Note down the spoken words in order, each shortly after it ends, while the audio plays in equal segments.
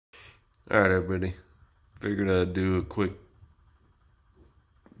Alright, everybody. Figured I'd do a quick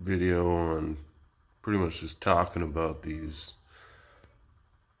video on pretty much just talking about these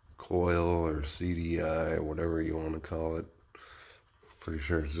coil or CDI or whatever you want to call it. Pretty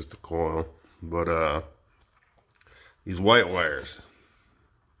sure it's just a coil. But these white wires.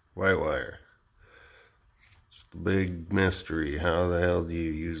 White wire. It's the big mystery. How the hell do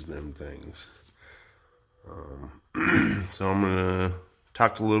you use them things? So I'm gonna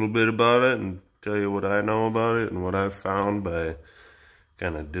talk a little bit about it and tell you what I know about it and what I've found by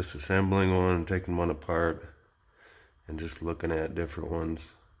kind of disassembling one and taking one apart and just looking at different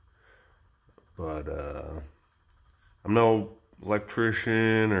ones. But I'm no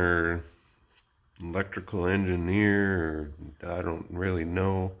electrician or electrical engineer, or I don't really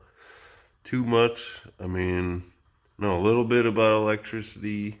know too much. I mean, I know a little bit about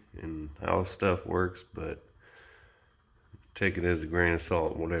electricity and how stuff works, but take it as a grain of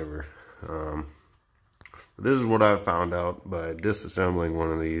salt, whatever. This is what I found out by disassembling one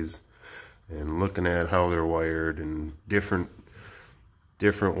of these and looking at how they're wired and different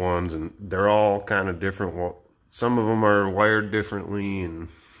ones, and they're all kind of different. Some of them are wired differently, and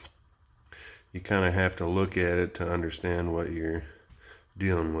you kind of have to look at it to understand what you're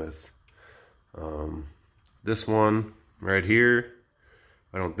dealing with. This one right here,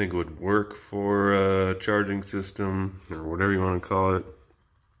 I don't think it would work for a charging system or whatever you want to call it.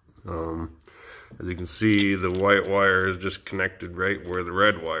 As you can see, the white wire is just connected right where the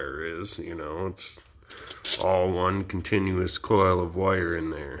red wire is. You know, it's all one continuous coil of wire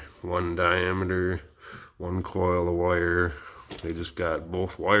in there. One diameter, one coil of wire. They just got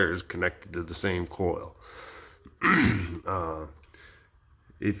both wires connected to the same coil.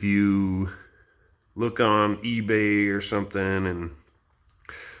 If you look on eBay or something and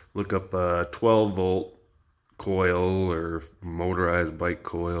look up a 12 volt coil or motorized bike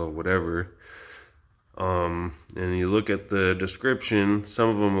coil, whatever, and you look at the description, some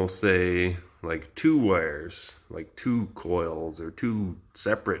of them will say like 2 wires, like 2 coils or 2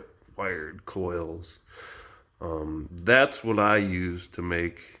 separate wired coils. That's what I use to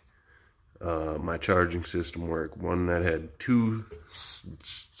make my charging system work. One that had 2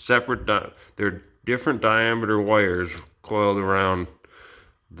 separate, they're different diameter wires coiled around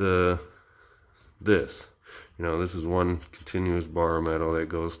this. You know, this is one continuous bar of metal that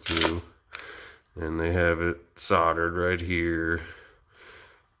goes through, and they have it soldered right here,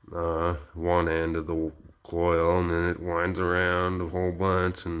 one end of the coil, and then it winds around a whole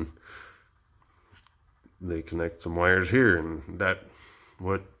bunch, and they connect some wires here, and that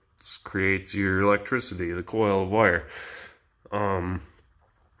what creates your electricity, the coil of wire.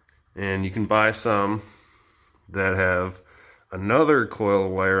 And you can buy some that have another coil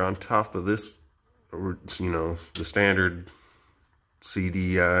of wire on top of this, or, you know, the standard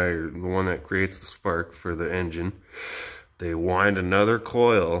CDI, or the one that creates the spark for the engine. They wind another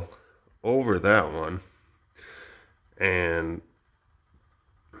coil over that one, and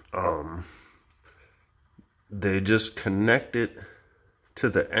they just connect it to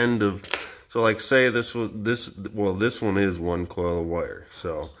the end of, so like say this one is one coil of wire.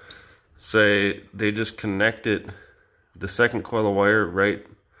 So say they just connect it, the second coil of wire, right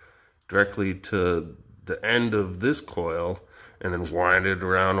directly to the end of this coil, and then wind it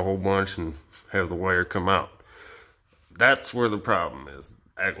around a whole bunch and have the wire come out. That's where the problem is,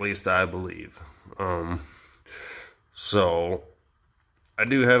 at least I believe. So I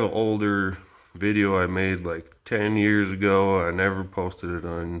do have an older video I made like 10 years ago. I never posted it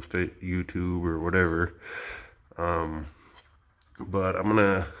on YouTube or whatever. But I'm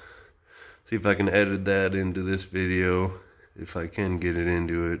gonna see if I can edit that into this video. If I can get it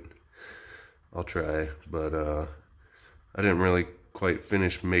into it, I'll try. But I didn't really quite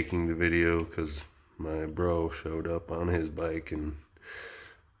finish making the video because my bro showed up on his bike and,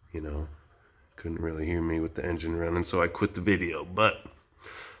 you know, couldn't really hear me with the engine running, so I quit the video. But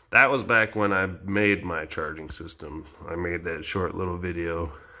that was back when I made my charging system. I made that short little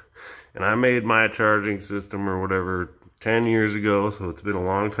video, and I made my charging system or whatever 10 years ago, so it's been a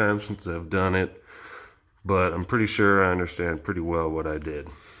long time since I've done it, but I'm pretty sure I understand pretty well what I did.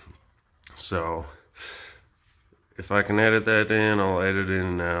 So if I can edit that in, I'll edit it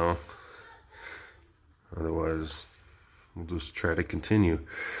in now. Otherwise, we'll just try to continue.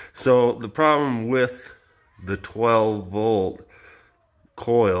 So the problem with the 12 volt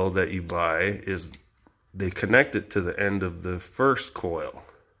coil that you buy is they connect it to the end of the first coil,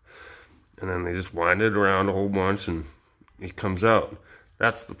 and then they just wind it around a whole bunch and it comes out.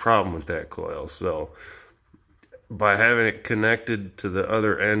 That's the problem with that coil. So by having it connected to the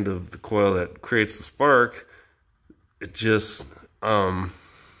other end of the coil that creates the spark, it just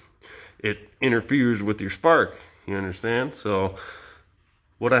it interferes with your spark, you understand? So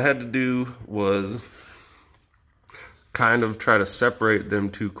what I had to do was kind of try to separate them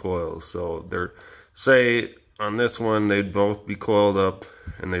two coils. So they're, say on this one, they'd both be coiled up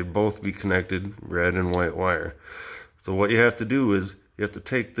and they'd both be connected, red and white wire. So what you have to do is you have to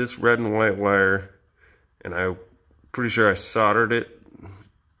take this red and white wire, and I'm pretty sure I soldered it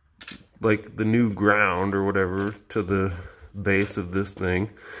like the new ground or whatever to the base of this thing.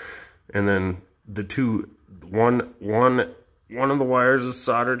 And then the two, one of the wires is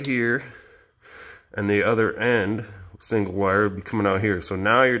soldered here, and the other end, single wire, would be coming out here. So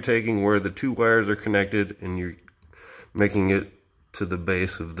now you're taking where the two wires are connected and you're making it to the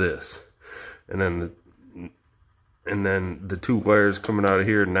base of this. And then the two wires coming out of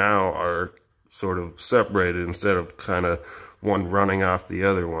here now are sort of separated instead of kind of one running off the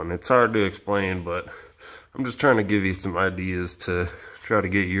other one. It's hard to explain, but I'm just trying to give you some ideas to try to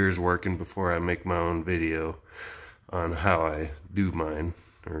get yours working before I make my own video on how I do mine,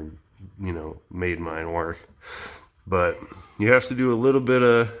 or, you know, made mine work. But you have to do a little bit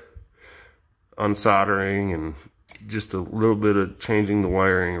of unsoldering and just a little bit of changing the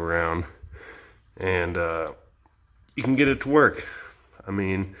wiring around, and you can get it to work. I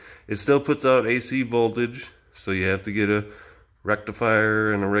mean, it still puts out AC voltage, so you have to get a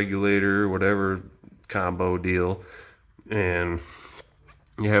rectifier and a regulator, whatever combo deal, and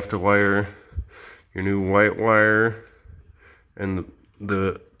you have to wire your new white wire and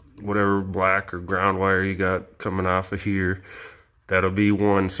the whatever black or ground wire you got coming off of here. That'll be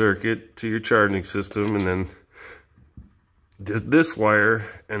one circuit to your charging system, and then this wire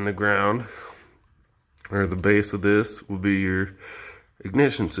and the ground, or the base of this, will be your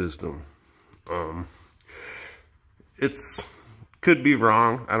ignition system. It's could be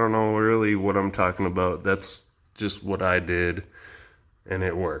wrong. I don't know really what I'm talking about. That's just what I did, and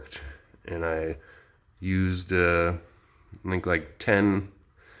it worked. And I used I think like 10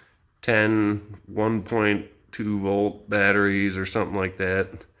 1.2 volt batteries or something like that.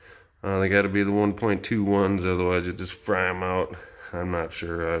 They got to be the 1.2 ones, otherwise you just fry them out. I'm not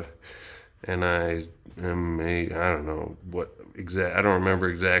sure. And I don't know what exact, I don't remember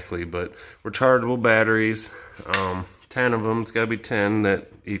exactly, but rechargeable batteries, 10 of them. It's got to be 10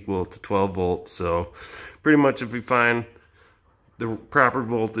 that equal to 12 volts. So pretty much if you find the proper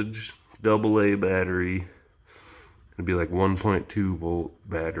voltage, AA battery, it'd be like 1.2 volt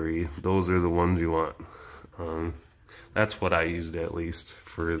battery. Those are the ones you want. That's what I used, at least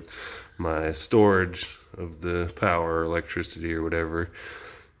for my storage of the power, electricity, or whatever.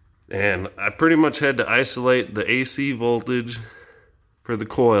 And I pretty much had to isolate the AC voltage for the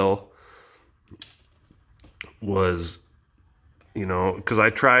coil. Was, you know, because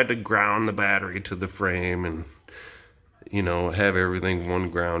I tried to ground the battery to the frame and, you know, have everything one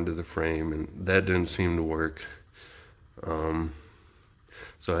ground to the frame, and that didn't seem to work. So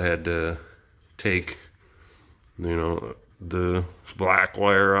I had to take, you know, the black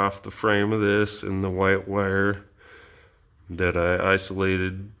wire off the frame of this and the white wire that I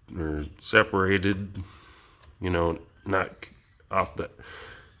isolated or separated, you know, not off the,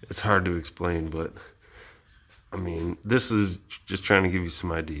 it's hard to explain, but I mean, this is just trying to give you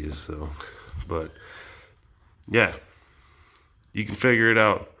some ideas. So, but yeah, you can figure it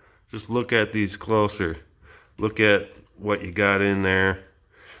out. Just look at these closer. Look at what you got in there.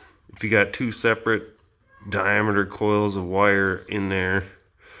 If you got two separate diameter coils of wire in there,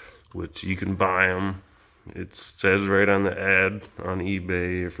 which you can buy them, it says right on the ad on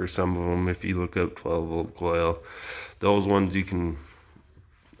eBay for some of them, if you look up 12 volt coil, those ones you can,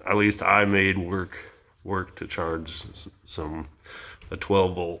 at least I made work to charge a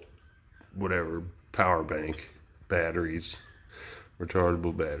 12 volt whatever power bank batteries,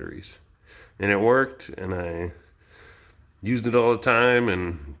 rechargeable batteries. And it worked, and I used it all the time,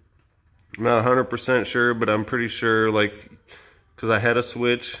 and I'm not 100% sure, but I'm pretty sure, like, because I had a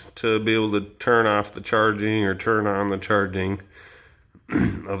switch to be able to turn off the charging or turn on the charging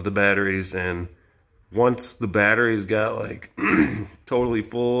of the batteries, and once the batteries got like totally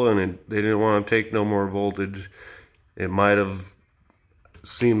full and they didn't want to take no more voltage, it might have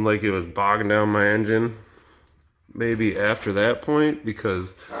seemed like it was bogging down my engine maybe after that point,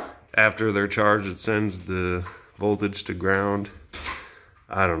 because after they're charged it sends the voltage to ground.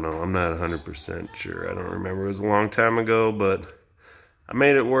 I don't know, I'm not 100% sure. I don't remember, it was a long time ago, but I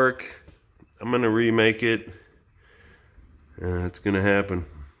made it work. I'm gonna remake it, and it's gonna happen.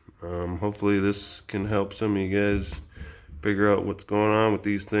 Hopefully this can help some of you guys figure out what's going on with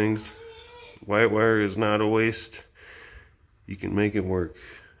these things. White wire is not a waste. You can make it work.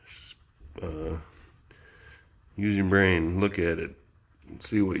 Use your brain, look at it.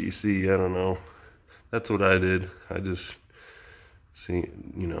 see what you see. I don't know. That's what I did. I just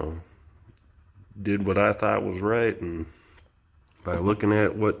did what I thought was right, and by looking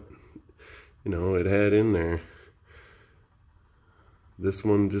at what it had in there. This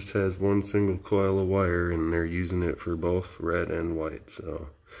one just has one single coil of wire, and they're using it for both red and white, so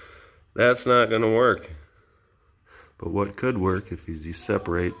that's not going to work. But what could work if you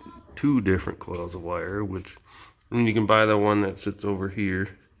separate two different coils of wire, which you can buy the one that sits over here,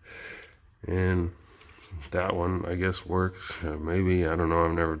 and that one I guess works. Maybe, I don't know,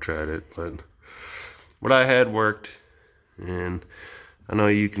 I've never tried it, but what I had worked, and I know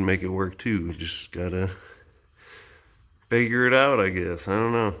you can make it work too. You just gotta figure it out, I guess. I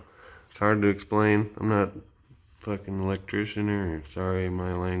don't know. It's hard to explain. I'm not a fucking electrician, or sorry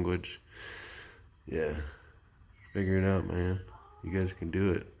my language. Yeah, figure it out, man. You guys can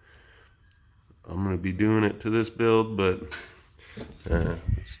do it. I'm gonna be doing it to this build, but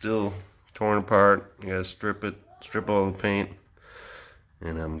it's still torn apart. You gotta strip it, strip all the paint,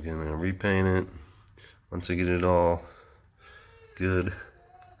 and I'm gonna repaint it. Once I get it all good,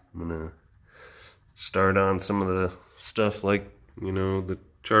 I'm gonna start on some of the stuff like, the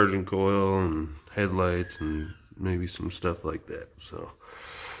charging coil and headlights and maybe some stuff like that. So,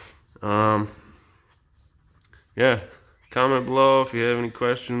 yeah, comment below if you have any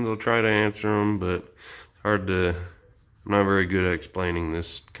questions. I'll try to answer them, but it's hard to, I'm not very good at explaining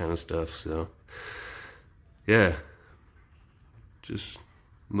this kind of stuff. So, yeah, just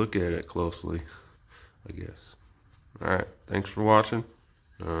look at it closely, I guess. Alright, thanks for watching.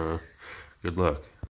 Good luck.